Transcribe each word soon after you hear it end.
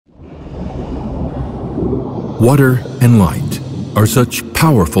Water and light are such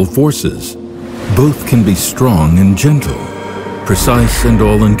powerful forces. Both can be strong and gentle, precise and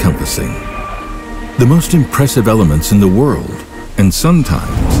all-encompassing. The most impressive elements in the world, and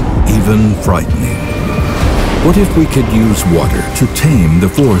sometimes even frightening. What if we could use water to tame the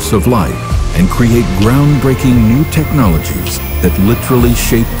force of light and create groundbreaking new technologies that literally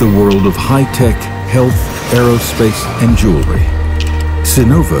shape the world of high-tech, health, aerospace, and jewelry?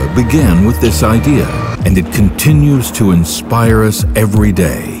 Synova began with this idea, and it continues to inspire us every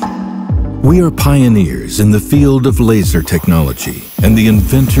day. We are pioneers in the field of laser technology and the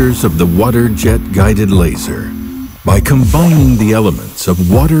inventors of the water jet guided laser. By combining the elements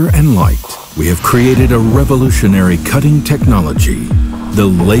of water and light, we have created a revolutionary cutting technology, the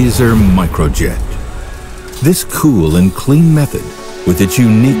Laser MicroJet. This cool and clean method, with its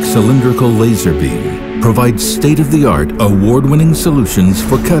unique cylindrical laser beam, provides state-of-the-art, award-winning solutions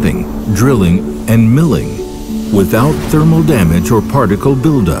for cutting, drilling, and milling without thermal damage or particle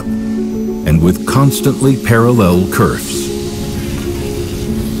buildup, and with constantly parallel kerfs.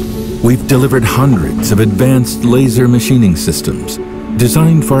 We've delivered hundreds of advanced laser machining systems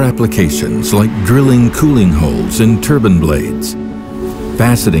designed for applications like drilling cooling holes in turbine blades,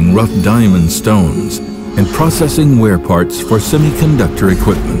 faceting rough diamond stones, and processing wear parts for semiconductor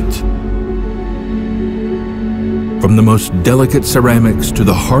equipment. From the most delicate ceramics to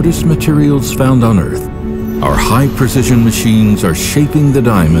the hardest materials found on Earth, our high-precision machines are shaping the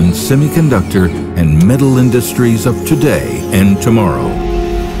diamond, semiconductor, and metal industries of today and tomorrow.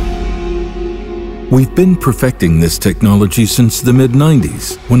 We've been perfecting this technology since the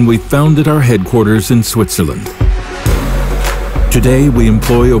mid-90s, when we founded our headquarters in Switzerland. Today, we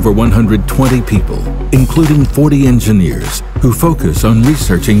employ over 120 people, including 40 engineers, who focus on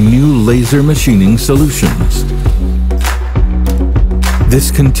researching new laser machining solutions.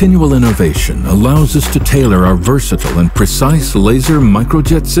 This continual innovation allows us to tailor our versatile and precise laser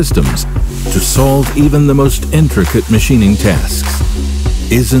microjet systems to solve even the most intricate machining tasks.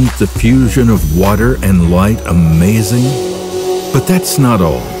 Isn't the fusion of water and light amazing? But that's not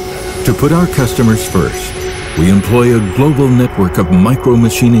all. To put our customers first, we employ a global network of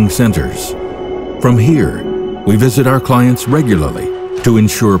micro-machining centers. From here, we visit our clients regularly to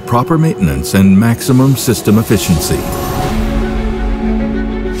ensure proper maintenance and maximum system efficiency.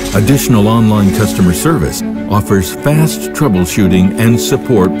 Additional online customer service offers fast troubleshooting and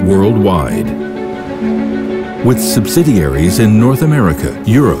support worldwide. With subsidiaries in North America,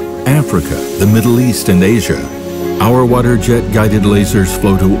 Europe, Africa, the Middle East, and Asia, our water jet guided lasers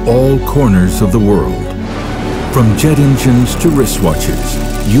flow to all corners of the world. From jet engines to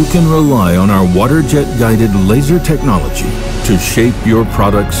wristwatches, you can rely on our water jet guided laser technology to shape your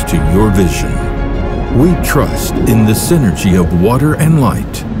products to your vision. We trust in the synergy of water and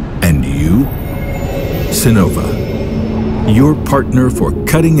light. And you? Synova, your partner for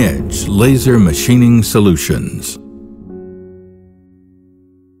cutting-edge laser machining solutions.